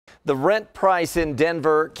The rent price in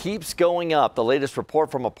Denver keeps going up. The latest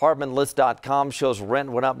report from ApartmentList.com shows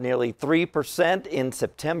rent went up nearly 3% in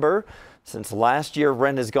September. Since last year,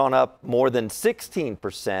 rent has gone up more than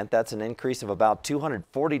 16%. That's an increase of about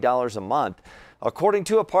 $240 a month. According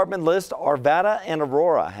to Apartment List, Arvada and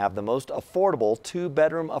Aurora have the most affordable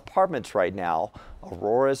two-bedroom apartments right now.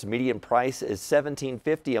 Aurora's median price is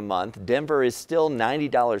 $1,750 a month. Denver is still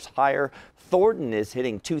 $90 higher. Thornton is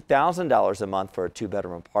hitting $2,000 a month for a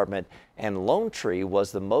two-bedroom apartment, and Lone Tree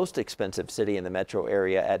was the most expensive city in the metro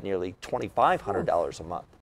area at nearly $2,500 a month.